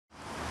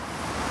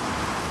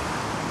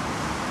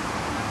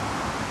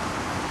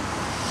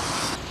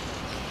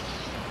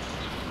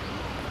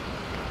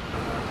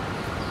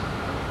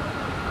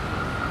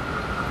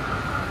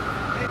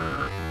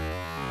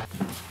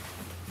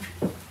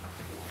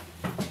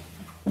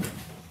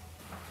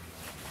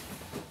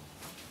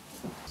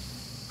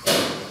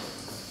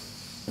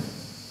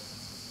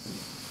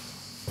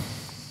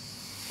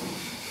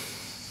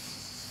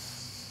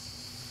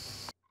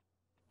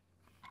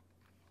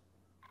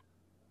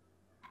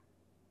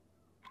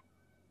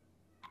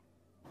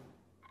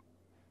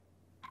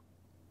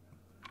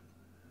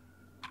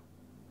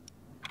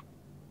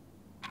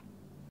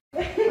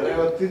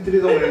τι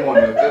τρίτο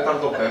μνημόνιο,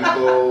 τέταρτο,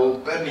 πέμπτο,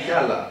 παίρνει κι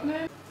άλλα.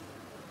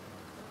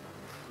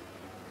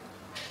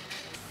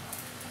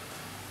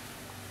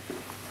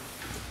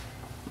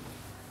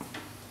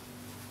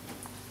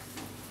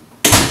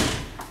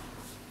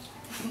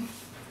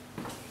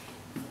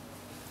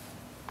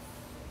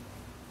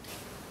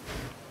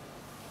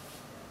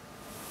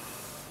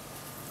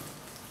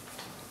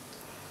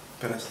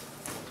 Περάστε.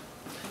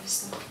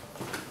 Ευχαριστώ.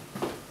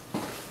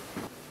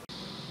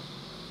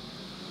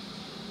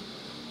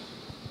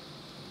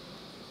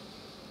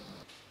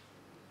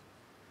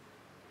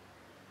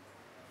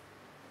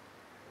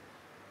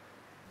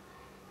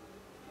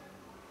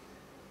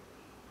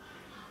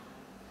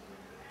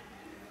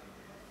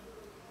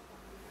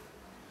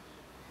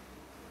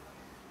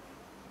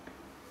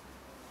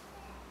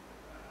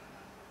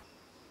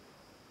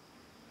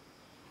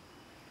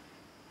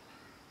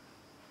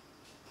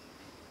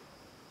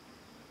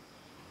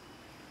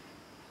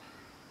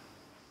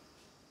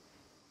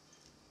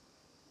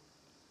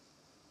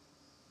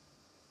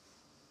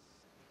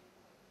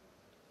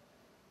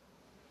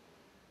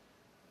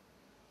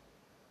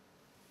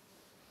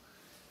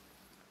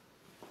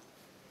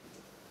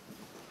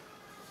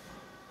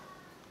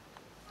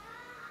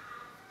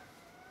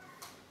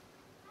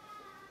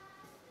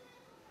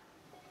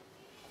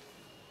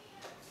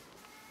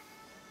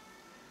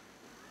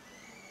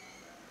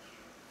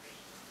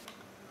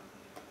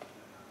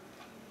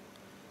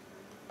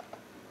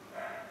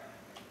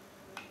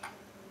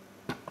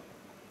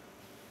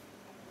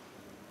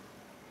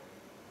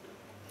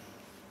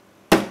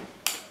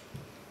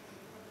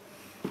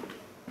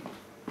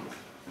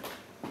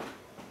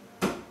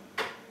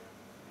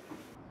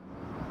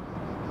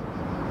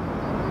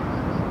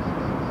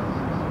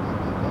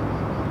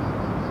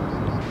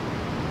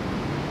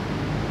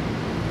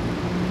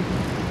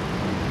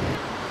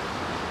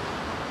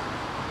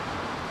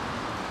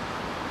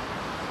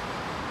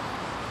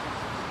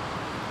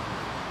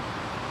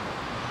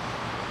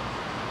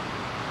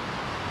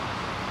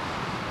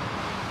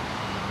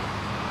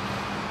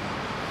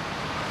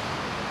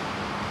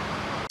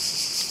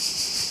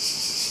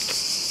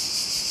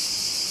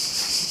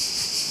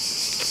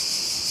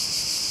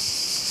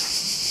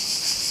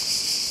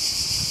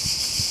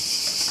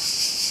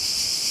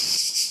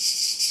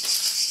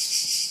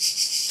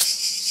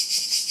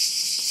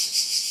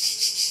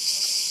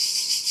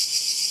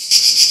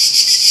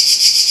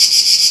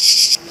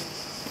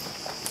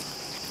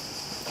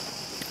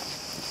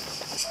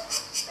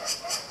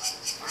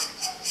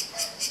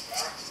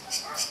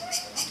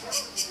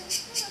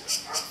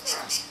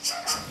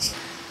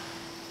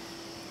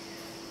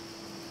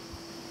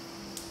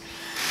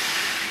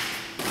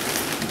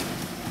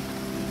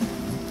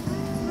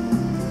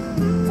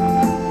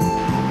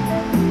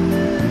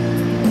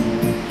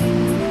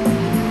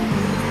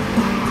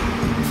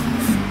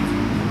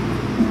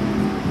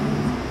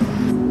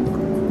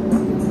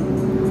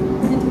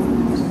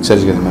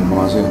 Ξέρεις γιατί μένουμε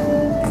μαζί?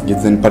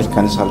 Γιατί δεν υπάρχει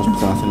κανείς άλλος που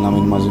θα θέλει να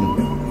μείνει μαζί μου.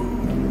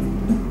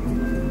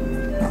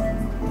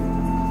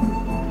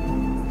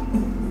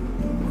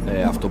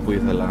 Αυτό που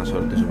ήθελα να σε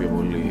ρωτήσω πιο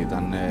πολύ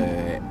ήταν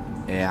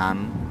εάν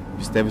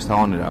πιστεύεις στα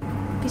όνειρα.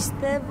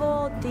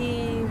 Πιστεύω ότι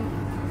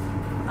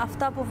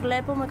αυτά που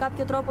βλέπω με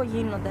κάποιο τρόπο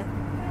γίνονται.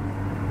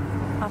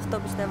 Αυτό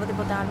πιστεύω,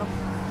 τίποτε άλλο.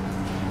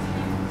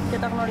 Και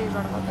τα γνωρίζω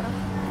αργότερα.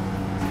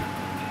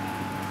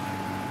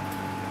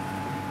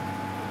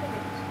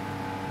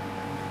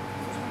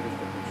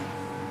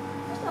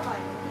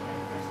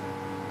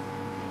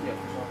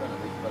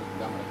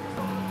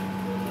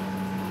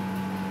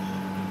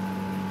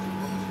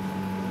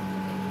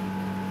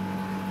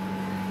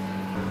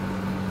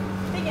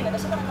 Τι γίνεται,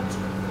 σε έκανα κάποιο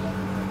σκουπίδια.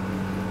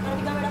 Κάνα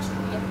την κάμερα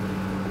σκουπίδια.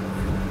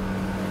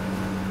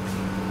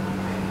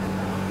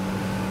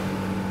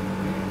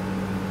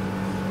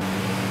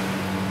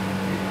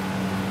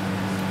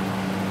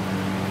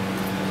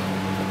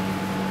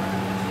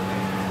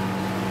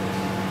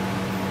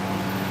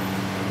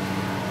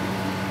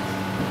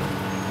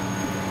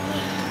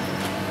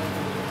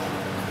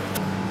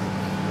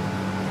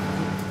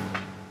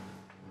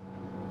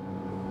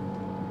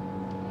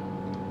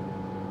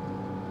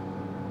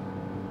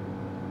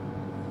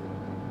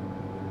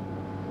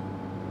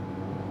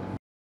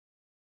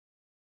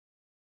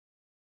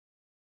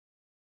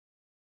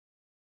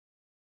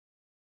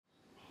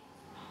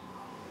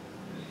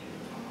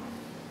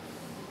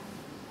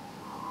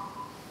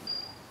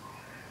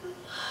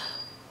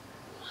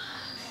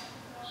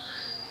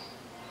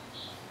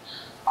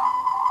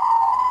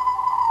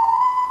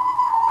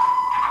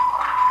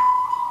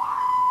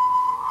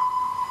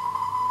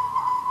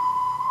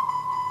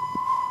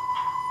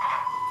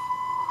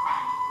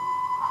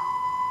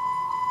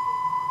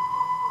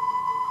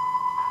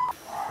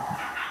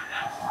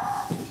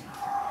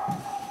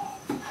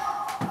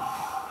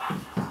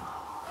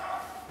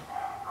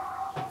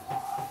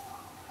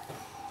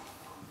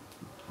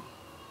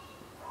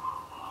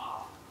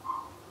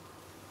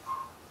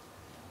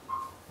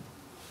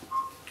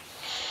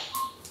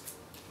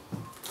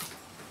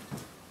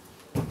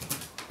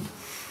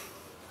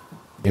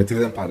 Γιατί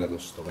δεν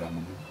παρέδωσες το γράμμα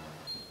μου?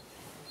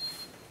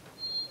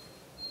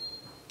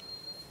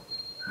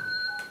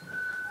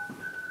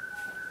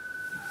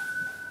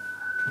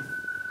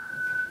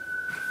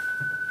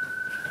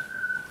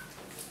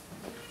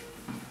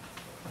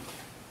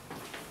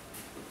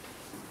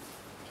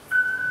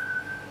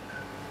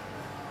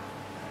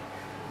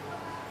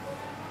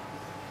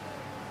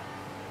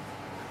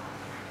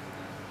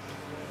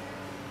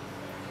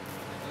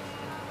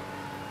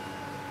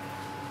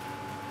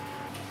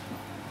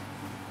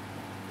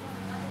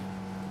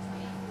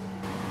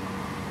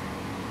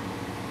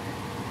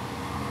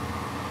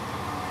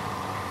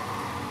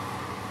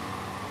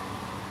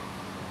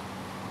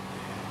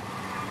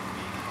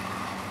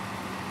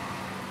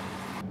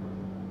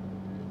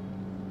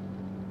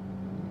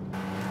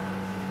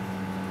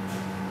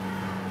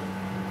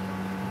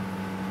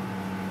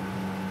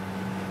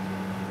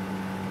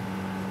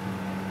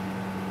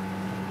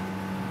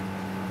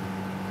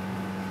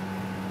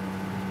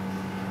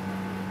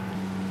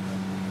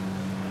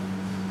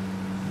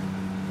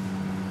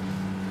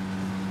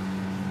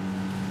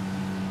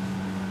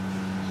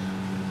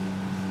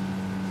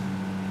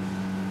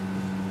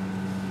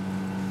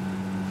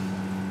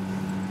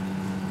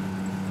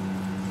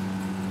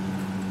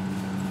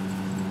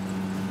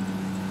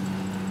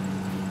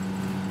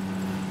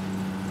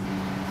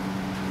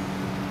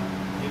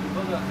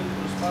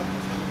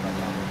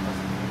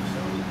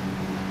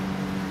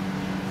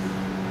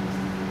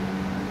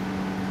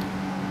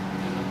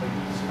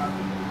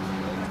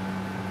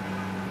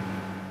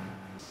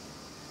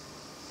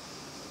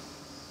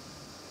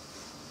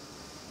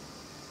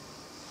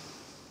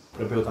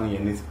 Πρέπει όταν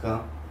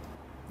γεννήθηκα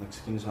να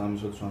ξεκίνησα να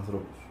μισώ τους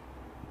ανθρώπους.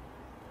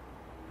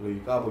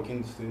 Λογικά από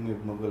εκείνη τη στιγμή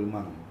που με έβγαλε η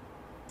μάνα μου.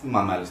 Δεν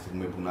θυμάμαι άλλη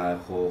στιγμή που να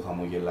έχω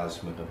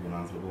χαμογελάσει με κάποιον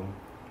άνθρωπο.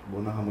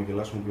 Μπορώ να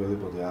χαμογελάσω με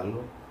οποιοδήποτε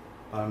άλλο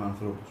παρά με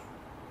ανθρώπους.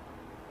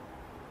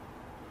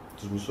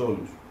 Τους μισώ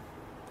όλους.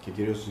 Και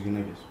κυρίως τις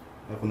γυναίκες.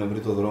 Έχουν βρει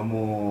το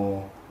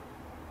δρόμο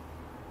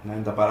να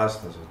είναι τα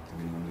παράσιτα σε αυτή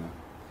την κοινωνία.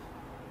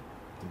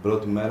 Την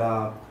πρώτη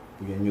μέρα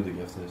που γεννιούνται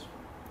κι αυτές.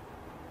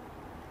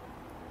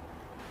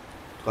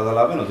 Το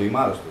καταλαβαίνω, το είμαι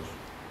άρρωστος.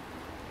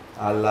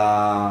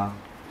 Αλλά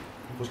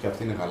όπως και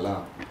αυτή είναι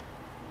καλά.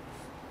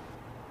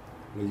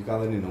 Λογικά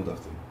δεν είναι ούτε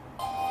αυτή.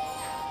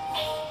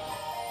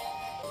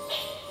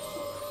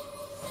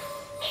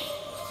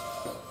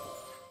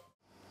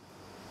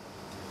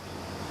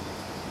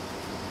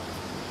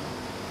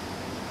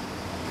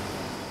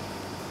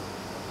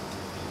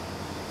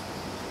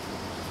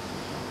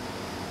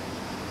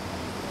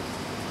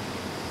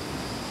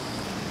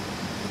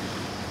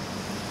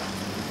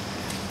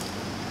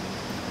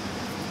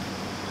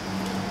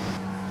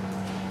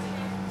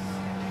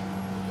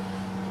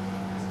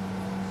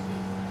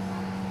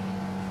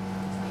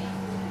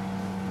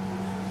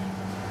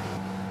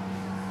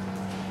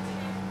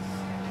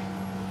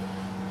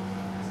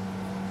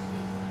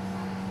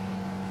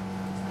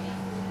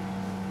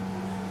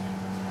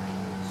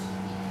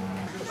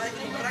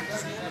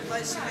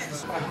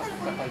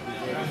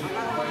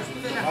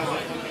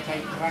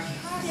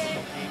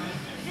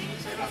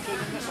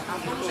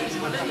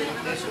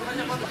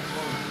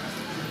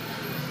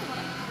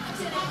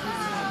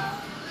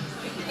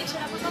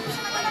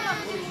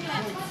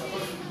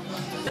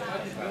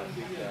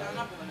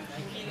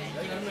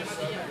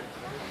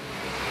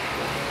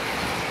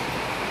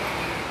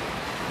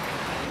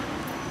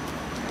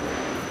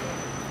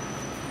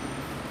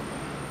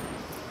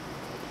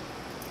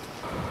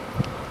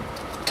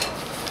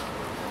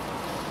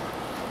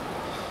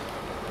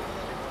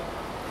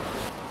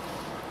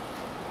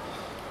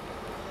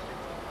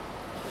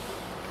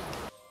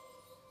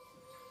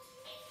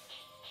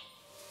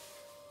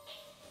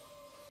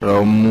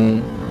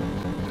 Ρώμου,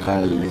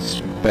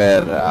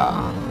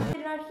 καλησπέρα.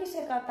 Στην αρχή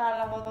σε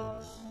κατάλαβα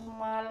τους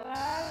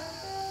μαλάκες.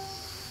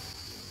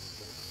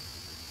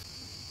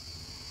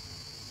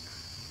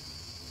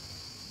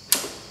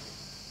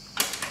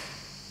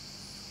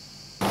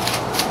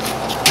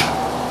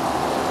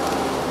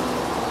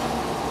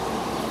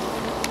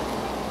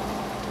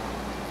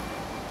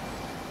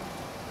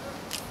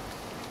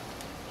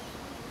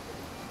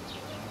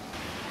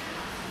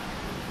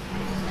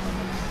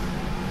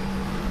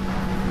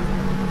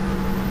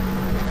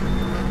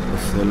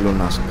 Θέλω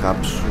να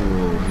σκάψω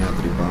μια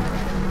τρύπα,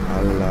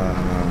 αλλά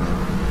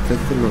δεν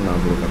θέλω να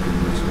βρω κάποιον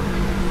μέσα.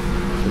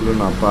 Θέλω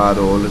να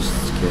πάρω όλες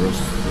τις καιρώσεις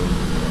των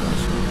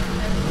τηλεοράσεων,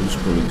 όλους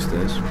τους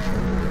υπολογιστές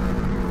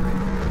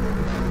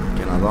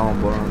και να δω αν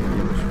μπορώ να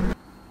τελειώσω.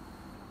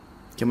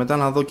 Και μετά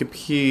να δω και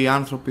ποιοι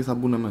άνθρωποι θα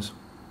μπουν μέσα.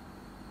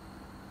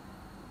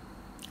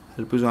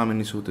 Ελπίζω να μην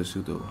είσαι ούτε εσύ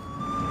ούτε εγώ.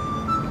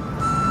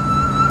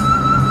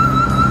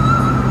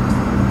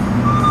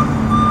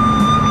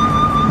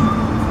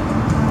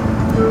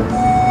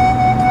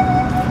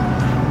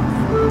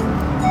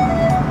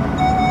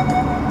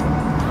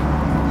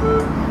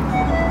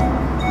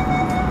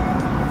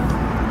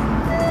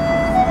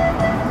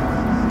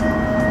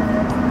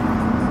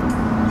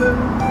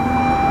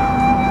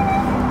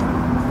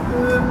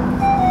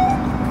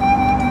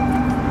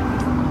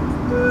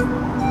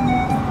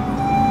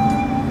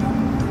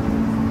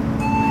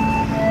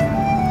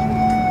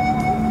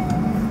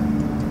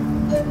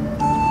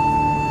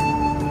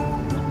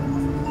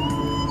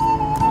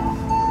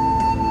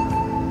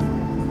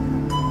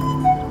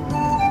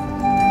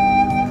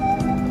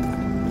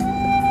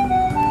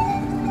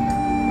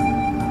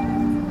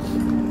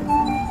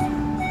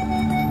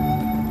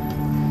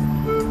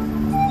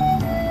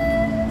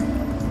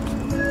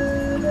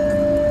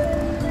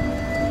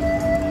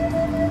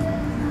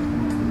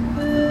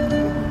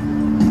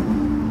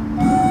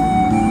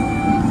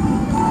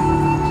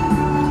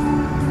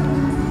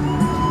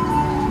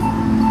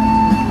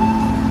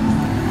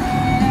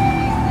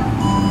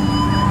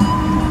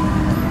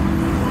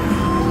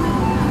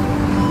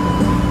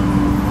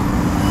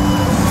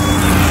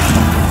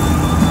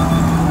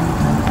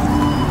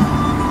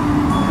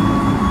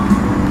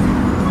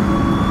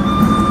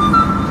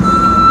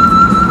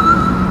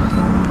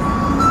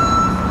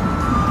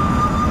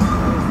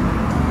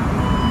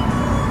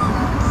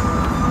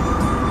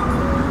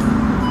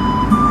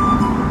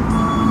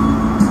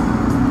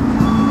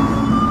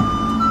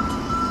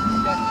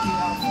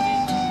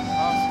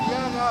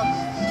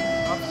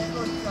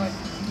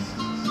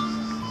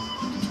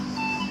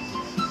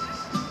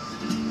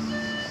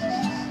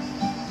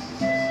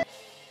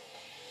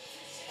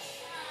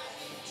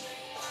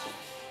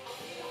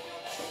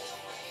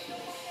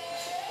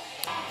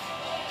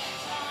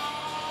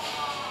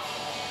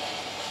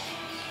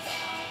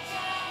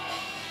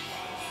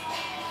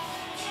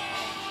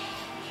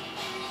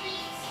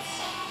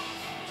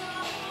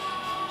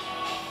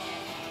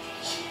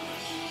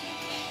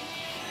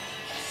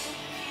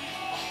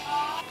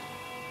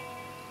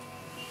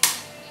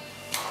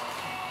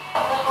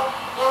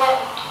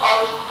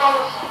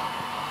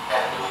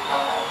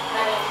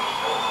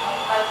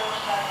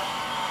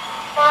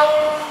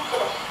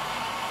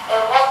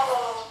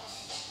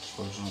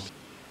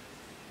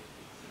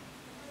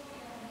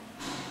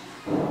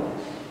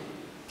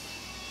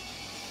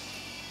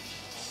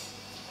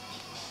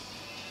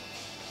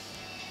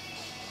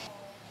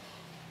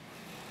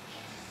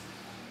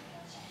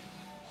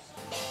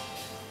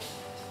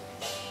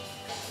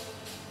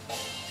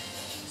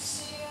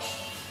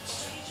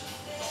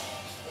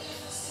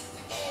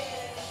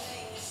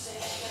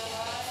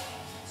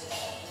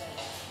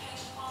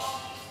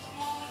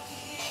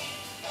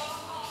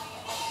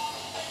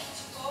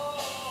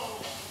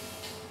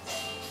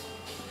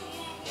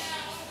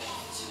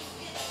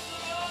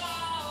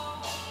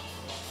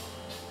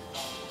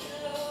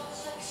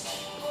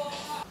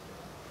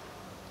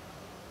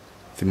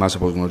 Θυμάσαι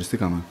πώς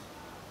γνωριστήκαμε?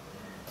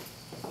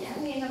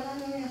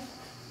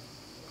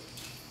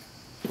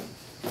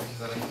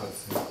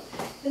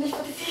 Δεν έχει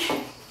πατηθεί.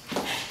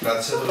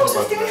 Κράτησε το λίγο.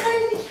 Αυτή η μηχανή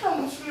είναι δικιά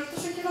μου, σου λέω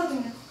τόσο καιρό την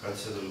έχω.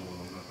 Κράτησε το λίγο.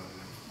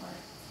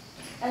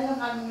 Έλα να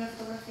κάνουμε μια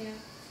φωτογραφία.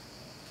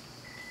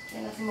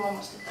 Για να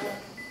θυμόμαστε τώρα.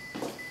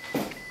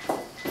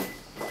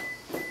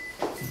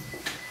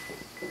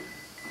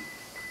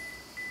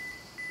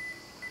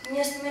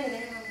 Μια στημένη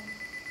δεν είναι.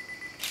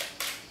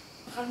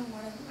 Θα κάνουμε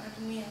μωρέ,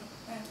 από μία.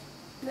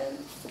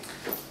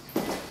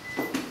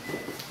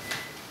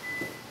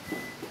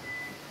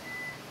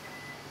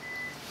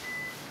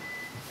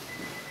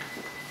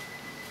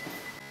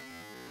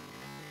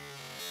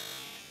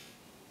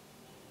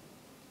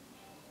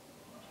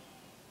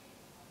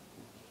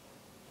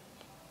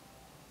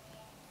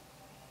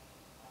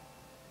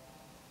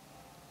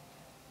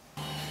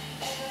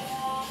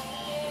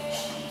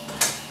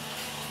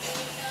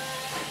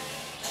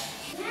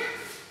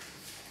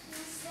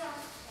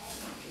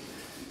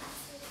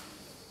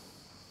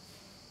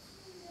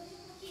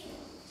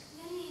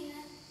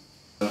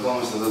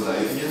 Ερχόμαστε εδώ τα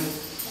ίδια.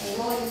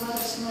 Εγώ ήμουν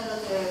σήμερα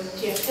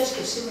και χθες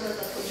και σήμερα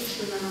τα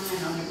φωτίσουν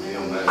αναμέναμε.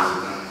 2 μέρες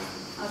ήταν.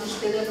 Αν τους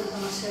πειρεύουν θα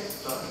μας έρθει.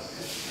 Τώρα,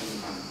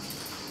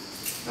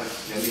 εντάξει,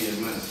 για λίγες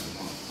μέρες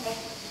μόνο.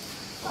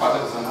 Θα πάτε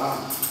πουθενά?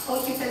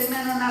 Όχι,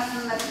 περιμένω να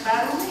έρθουν να την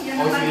πάρουμε για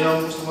να Όχι, πάμε. για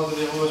όμως το πάτε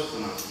διαβολές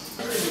πουθενά.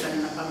 Δεν είπανε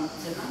να πάμε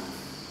πουθενά.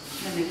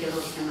 Δεν είναι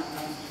καιρός για να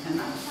πάμε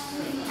πουθενά.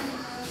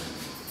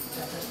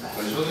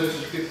 Περισσότερο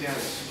στο σπίτι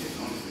άρχισε και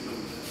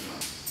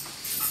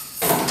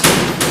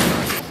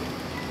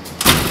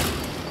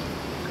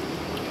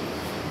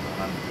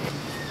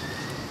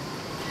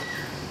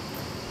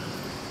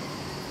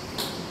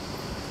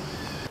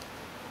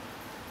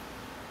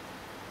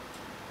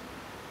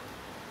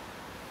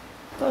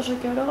Τόσο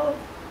καιρό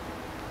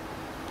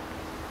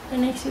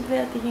δεν έχεις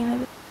ιδέα τι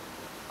γίνεται.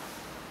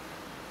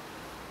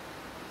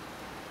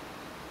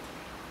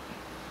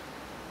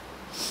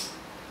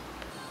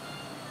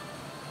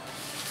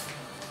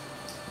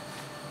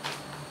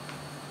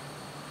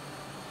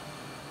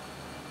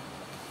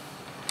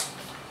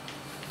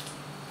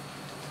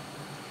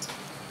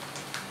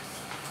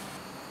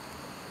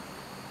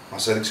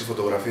 Μας έδειξε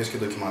φωτογραφίες και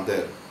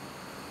ντοκιμαντέρ.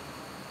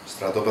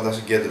 Στρατόπεδα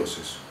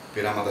συγκέντρωσης,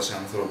 πειράματα σε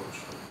ανθρώπους.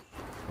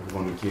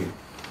 Αυγονικοί.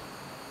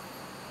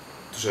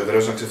 Τους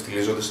Εβραίους να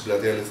ξεφτιλίζονται στην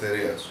πλατεία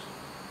Ελευθερίας.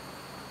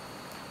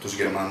 Τους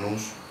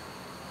Γερμανούς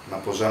να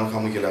ποζάνουν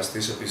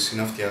χαμογελαστοί σε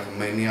πισίνα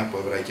φτιαγμένη από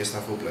εβραϊκές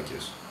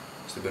ταφούπλακες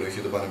στην περιοχή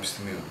των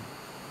πανεπιστημίων.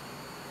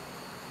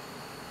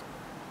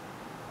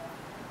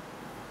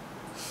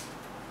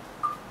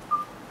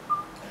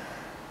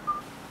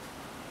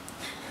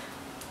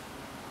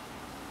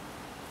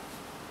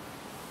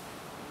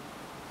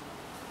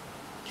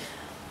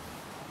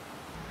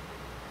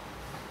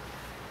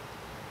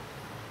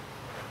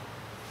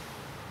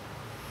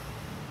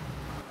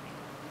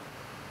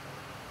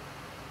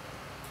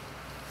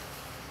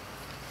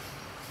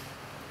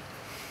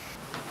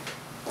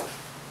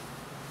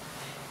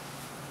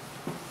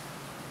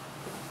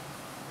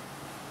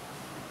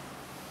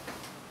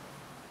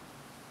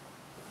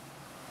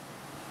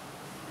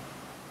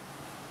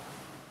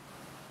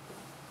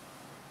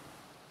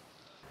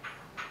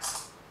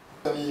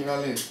 Θα βγει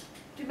καλή.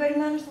 Την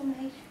περιμένω στο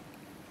mail.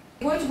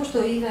 Εγώ έτσι πως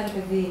το είδα, ρε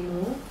παιδί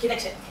μου.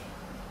 Κοίταξε,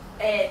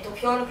 το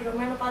πιο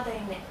ολοκληρωμένο πάντα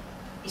είναι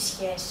η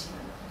σχέση.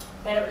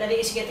 Δηλαδή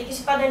η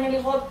συγκατοίκηση πάντα είναι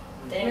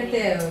λιγότερη.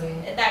 Μετέωρη.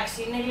 Εντάξει,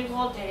 είναι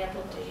λιγότερη από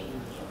ότι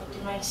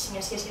να έχει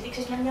μια σχέση. Γιατί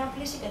ξέρει, είναι μια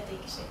απλή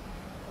συγκατοίκηση.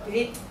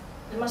 Επειδή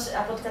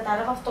από ό,τι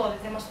κατάλαβα αυτό,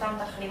 δηλαδή δεν μα φτάνουν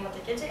τα χρήματα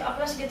και έτσι,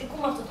 απλά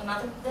συγκατοικούμε αυτόν τον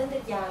άνθρωπο, δεν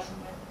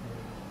ταιριάζουμε.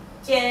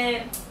 Και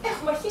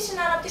έχουμε αρχίσει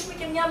να αναπτύσσουμε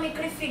και μια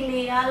μικρή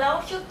φιλία, αλλά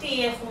όχι ότι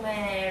έχουμε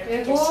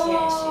ερωτικές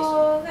σχέσεις.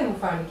 Δεν μου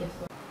φάνηκε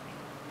αυτό.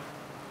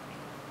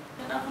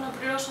 Για να έχω να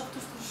πληρώσω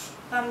αυτούς τους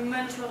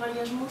γαμημένους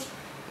λογαριασμούς,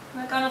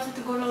 να κάνω αυτή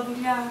την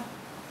κολοδουλειά.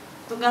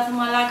 Τον κάθε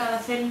μαλάκα να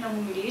θέλει να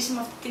μου μιλήσει με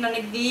αυτή την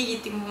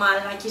ανεκδιήγητη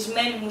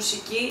μαλακισμένη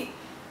μουσική.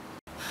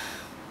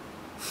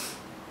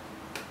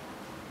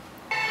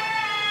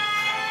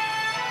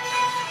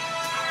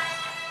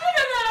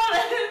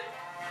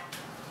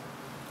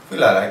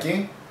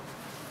 Φιλαράκι,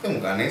 τι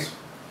μου κάνεις?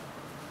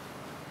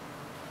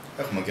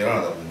 Έχουμε καιρό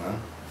να τα πούμε.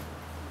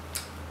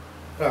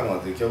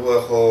 Πράγματι, κι εγώ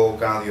έχω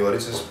κάνα 2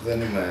 ώρες που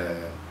δεν είμαι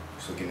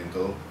στο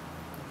κινητό.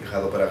 Είχα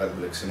εδώ πέρα κάτι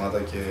μπλεξίματα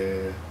και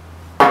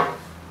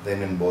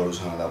δεν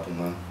μπορούσα να τα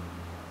πούμε.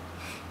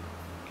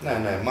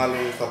 Ναι, μάλλον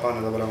θα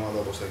πάνε τα πράγματα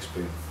όπως τα έχεις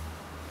πει.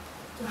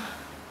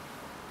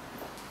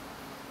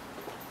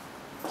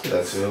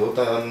 Κοίταξε,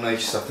 όταν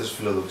έχεις αυτές τις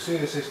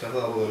φιλοδοξίες, έχεις και αυτά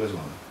τα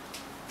αποτελέσματα.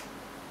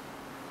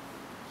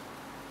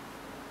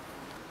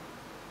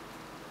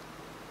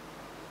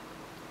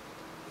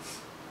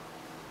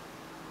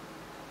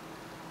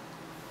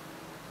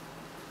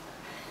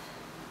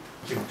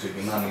 Και που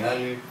ξεκινάνε οι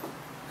άλλοι,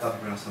 κάποιοι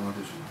πρέπει να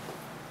σταματήσουν.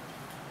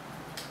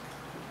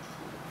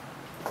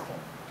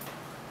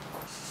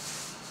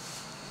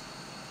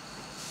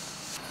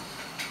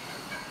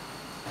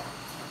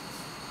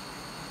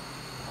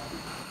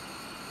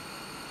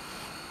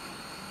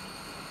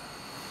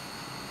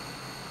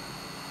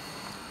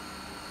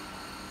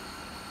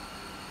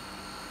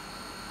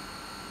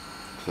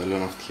 Θέλω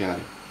ένα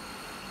φτιάρι.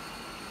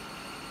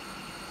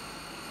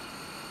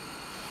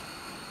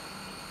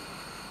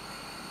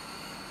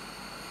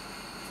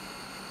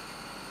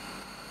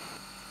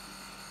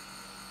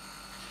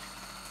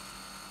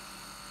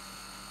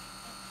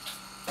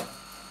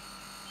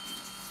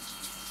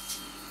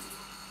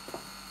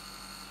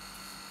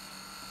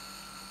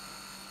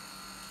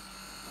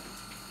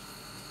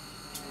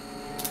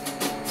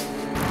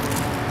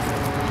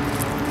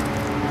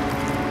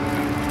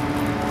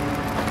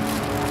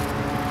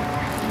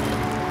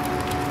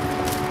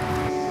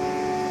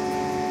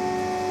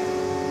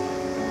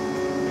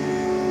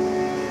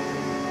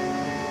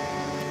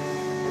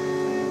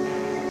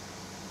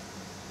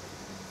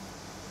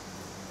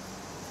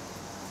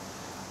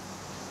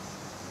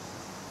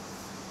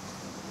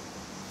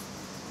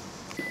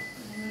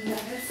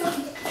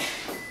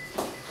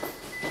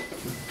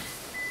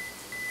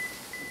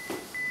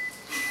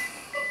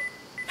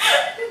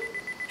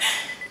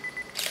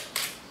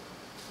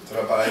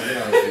 Τώρα παραγγείλα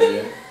να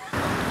φύγει.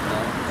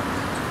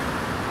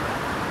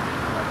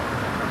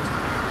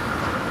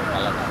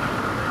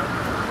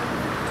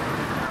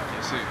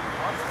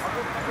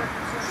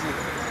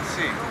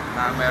 Εσύ,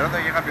 να με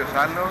ρώταγε κάποιος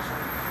άλλος.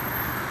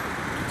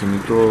 Το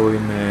κινητό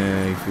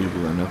είναι οι φίλοι που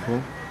δεν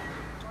έχω.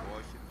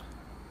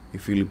 Οι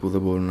φίλοι που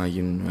δεν μπορούν να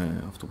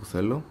γίνουν αυτό που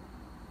θέλω.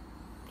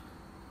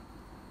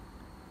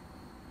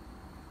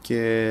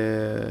 Και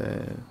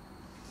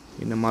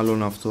είναι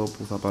μάλλον αυτό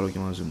που θα πάρω και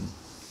μαζί μου.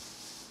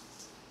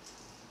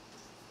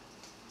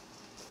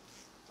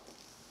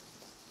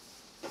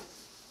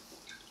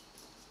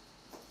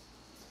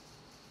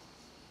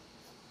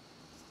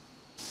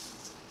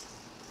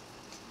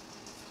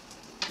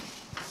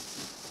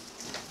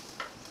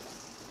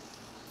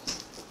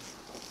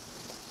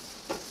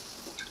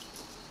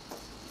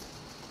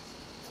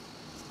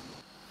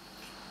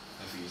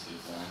 Έφυγες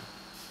τελικά.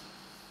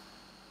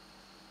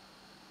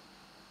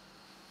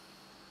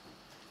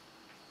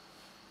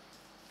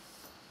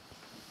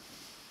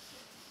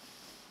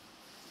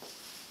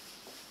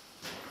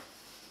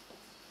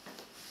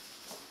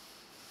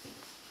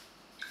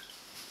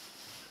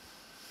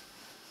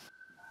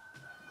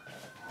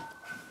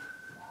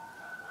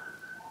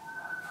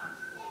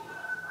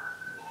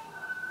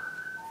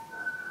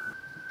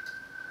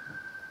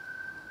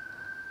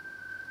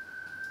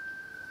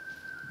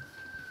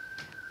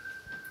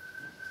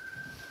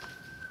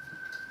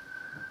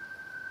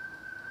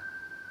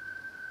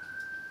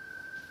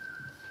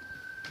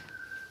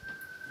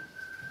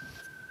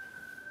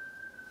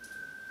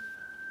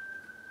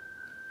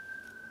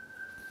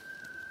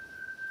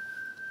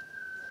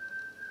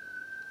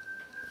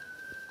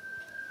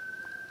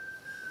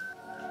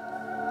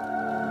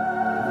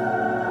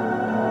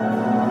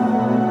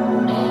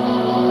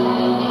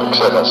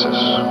 Ξέχασες.